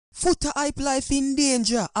Foota Hype life in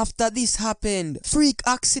danger after this happened. Freak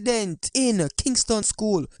accident in Kingston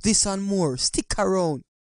school. This and more. Stick around.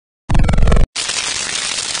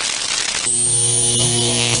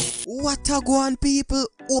 What a go on, people?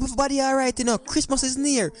 Hope everybody alright, you know. Christmas is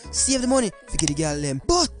near. Save the money. Forget the girl them.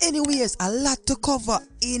 But anyways, a lot to cover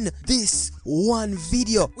in this one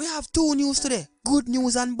video. We have two news today. Good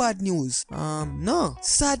news and bad news. No.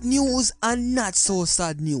 Sad news and not so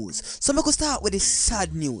sad news. So we could start with the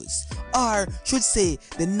sad news. Or should say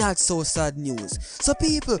the not so sad news. So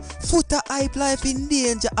people, Foota Hype life in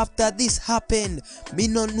danger after this happened. Me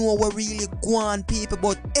no know what really go on, people,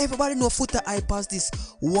 but everybody know Foota Hype has this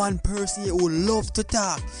one person here who love to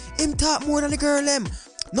talk. Him talk more than the girl them.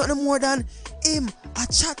 Nothing more than him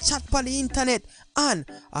a chat on the internet. And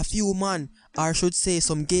a few man, or should say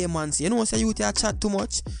some gay man, you know, say you chat too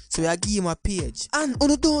much, so I give him a page. And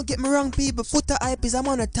don't get me wrong, people, Foota Hype is a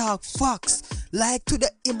man that talk facts. Like today,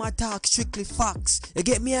 him a talk strictly facts. You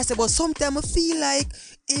get me? I say, but sometimes I feel like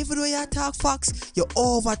even though you talk facts, you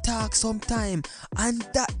over talk sometime, and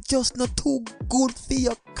that just not too good for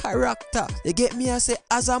your character. You get me? I say,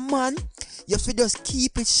 as a man, you feel just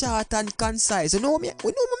keep it short and concise. You know what I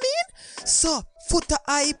mean? So Foota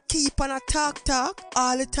Hype keep on a talk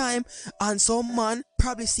all the time, and some man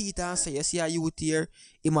probably see it and say, you see a youth here,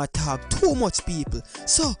 he might talk too much, people.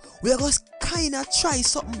 So we are just kinda try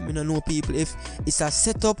something. I don't know, people, if it's a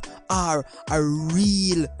setup or a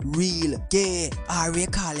real gay, or we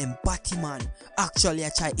call him Batman. Actually I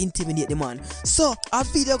try intimidate the man. So a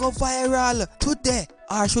video go viral today,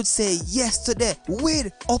 or I should say yesterday,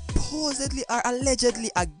 with supposedly or allegedly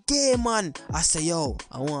a gay man. I say, yo,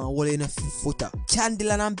 I want to hold in a Foota.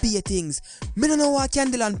 Candleland and beer things. Me don't know what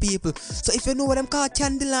Candleland, people. So if you know what them call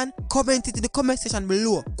Candleland, comment it in the comment section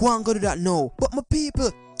below. Go and go do that now. But my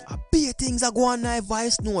people, a beer things are going on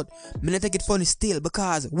voice note. Me not take it funny still,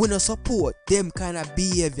 because we no support them kind of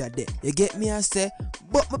behavior there. You get me? I say,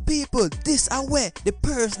 but my people, this are where the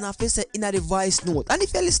person have to say in a voice note. And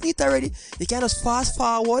if you listen it already, you can just fast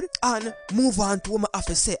forward and move on to what I have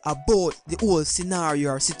to say about the whole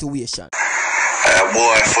scenario or situation. Hey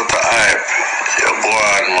boy, Foota Hype, you go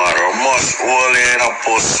on, man. We must hold in a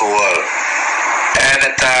post wall.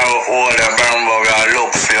 Anytime we hold them, remember we are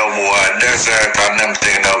look for your boy desert and them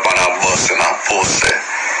things up on a bus in a pussy.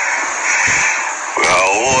 We are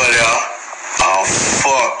hold ya and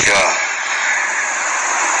fuck ya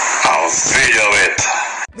and video it.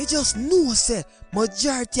 Me just know, say,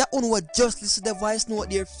 majority of you who just listen to the voice note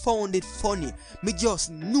there found it funny. Me just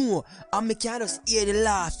know, and me can just hear the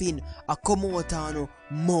laughing a come out on your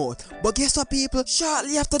mouth. But guess what, people?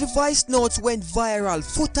 Shortly after the voice notes went viral,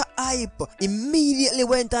 Foota Hype immediately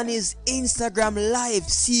went on his Instagram live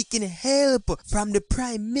seeking help from the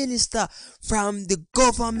Prime Minister, from the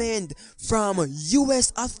government, from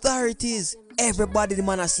US authorities. Everybody the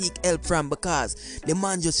man a seek help from, because the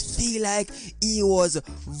man just feel like he was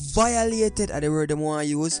violated, at the word them want to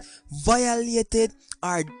use, violated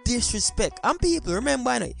or disrespect. And people,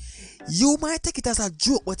 remember, you might take it as a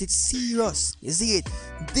joke, but it's serious. You see it?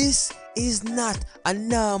 This is not a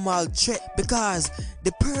normal threat, because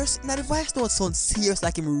the person that the voice note sounds serious,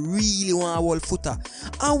 like him really want to hold Foota.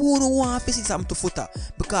 And we don't want to say something to Foota,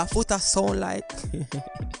 because Foota sound like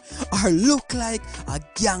or look like a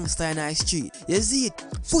gangster in the street. You see it?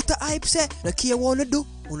 Foota Hype say, no care what you do,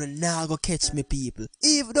 you nah go catch me, people.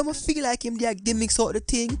 Even though I feel like him there gimmicks out the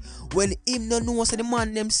thing, when him no know so the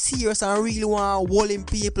man them serious and really want to hold him,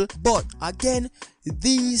 people. But again,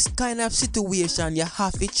 these kind of situation, you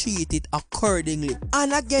have to treat it accordingly.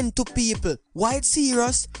 And again, to people, why it's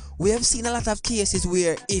serious, we have seen a lot of cases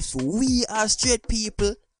where if we as straight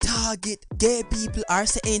people target gay people or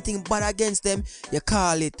say anything bad against them, you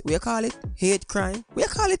call it, hate crime. We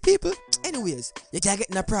call it, people. Anyways, you can't get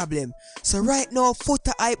in a problem. So right now,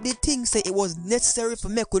 Foota Hype did thing say it was necessary for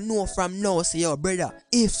me to know from now. Say, yo brother,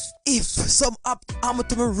 if some I'm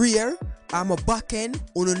to my rear, I'm a back end,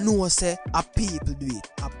 you know say a people do it,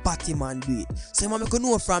 a Batman do it. So I'm make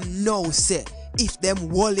know from now, say if them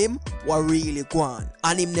wall him, what really go on,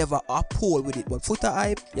 and him never uphold with it. But Foota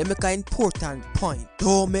Hype, you make an important point.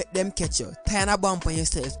 Don't make them catch you. Tie a bomb on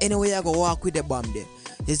yourself. Anyway, you go walk with the bomb there.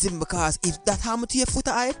 You see, because if that happen to your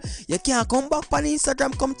Foota Hype, you can't come back on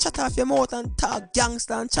Instagram, come chat off your mouth and talk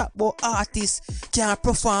gangster and chat about artists, can't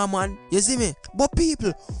perform, man. You see me? But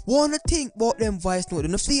people wanna think about them voice note,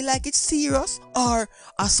 don't feel like it's serious, or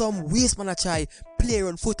as some waste man a try player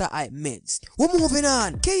on Foota Hype meds. We're moving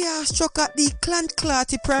on. Chaos struck at the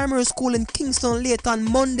Clantclarty Primary School in Kingston late on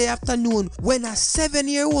Monday afternoon when a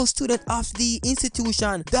 7-year-old student of the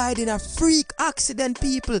institution died in a freak accident,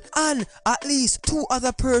 people, and at least 2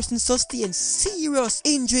 other persons sustained serious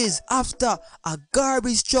injuries after a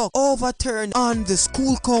garbage truck overturned on the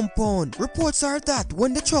school compound. Reports are that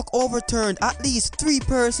when the truck overturned, at least 3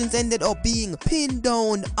 persons ended up being pinned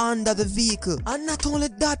down under the vehicle. And not only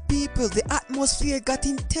that, people, the atmosphere got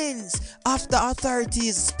intense after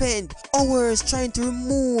authorities spent hours trying to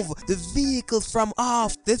remove the vehicle from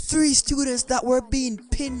off the 3 students that were being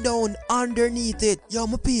pinned down underneath it. Yo,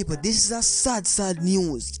 my people, this is a sad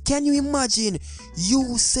news. Can you imagine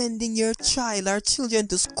you sending your child or children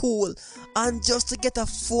to school and just to get a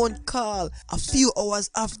phone call a few hours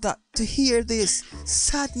after to hear this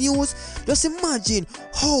sad news? Just imagine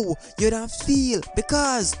how you don't feel,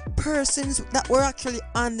 because persons that were actually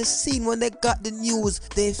on the scene when they got the news,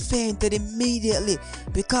 they fainted immediately.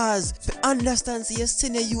 Because if you understand, so you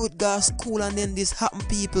send your youth go to school and then this happen,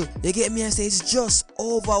 people, you get me? I say it's just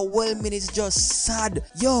overwhelming, it's just sad.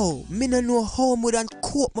 Yo, me no know how I would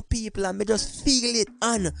cope, my people, and me just feel it,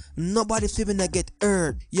 and nobody feeling to get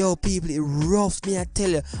hurt. Yo, people, it rough, me I tell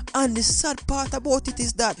you. And the sad part about it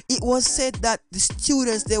is that it was said that the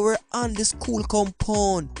students, they were on the school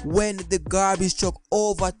compound when the garbage truck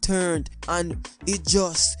overturned, and it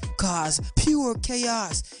just caused pure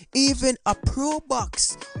chaos. Even a pro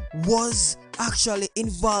box was actually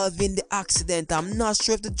involved in the accident. I'm not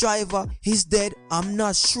sure if the driver is dead, I'm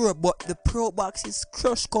not sure, but the pro box is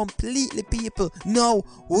crushed completely, people. Now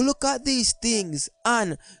we look at these things,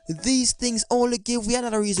 and these things only give we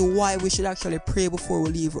another reason why we should actually pray before we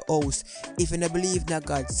leave the house. If you don't believe that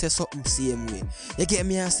God says something same way, you get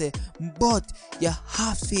me? I say, but you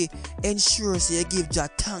have to ensure so you give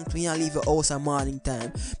God thanks when you leave the house at morning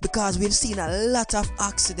time, because we've seen a lot of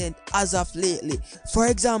accident as of lately. For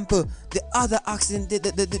example, the other accident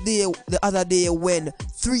the other day when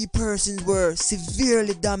 3 persons were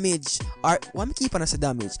severely damaged, or what me keep on say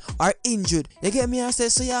damaged, or injured. You get me? I say,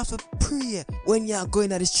 so you have to pray when you're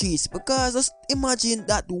going at the streets, because just imagine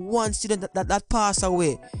that one student that passed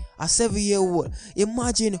away, a 7-year-old.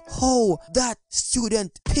 Imagine how that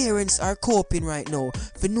student parents are coping right now.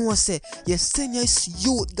 For no say you send your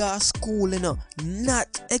youth go to school, you know,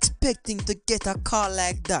 not expecting to get a call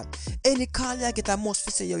like that. Any call you get, I must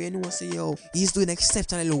say, yo, you know, say, yo, he's doing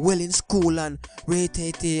exceptionally well in school and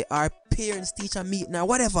rated our parents teacher meeting or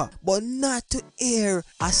whatever, but not to hear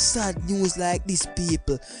a sad news like this,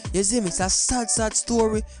 people. You see me? It's a sad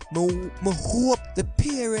story. Me hope the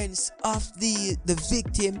parents of the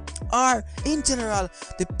victim, or in general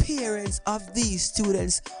the parents of these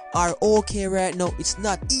students, are okay right now. It's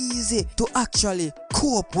not easy to actually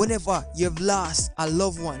cope whenever you've lost a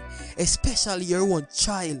loved one, especially your own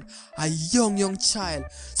child, a young child.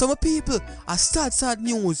 So my people, a sad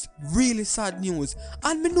news, really sad news.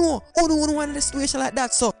 And me know I don't want a situation like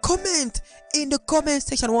that. So comment in the comment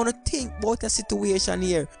section what you think about the situation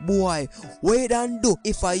here. Boy, what you do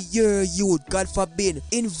if a year youth, God forbid,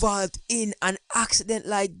 involved in an accident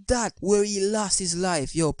like that where he lost his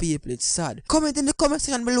life? Yo, people, it's sad. Comment in the comment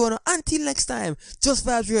section below. Until next time, Just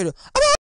Vibes Radio.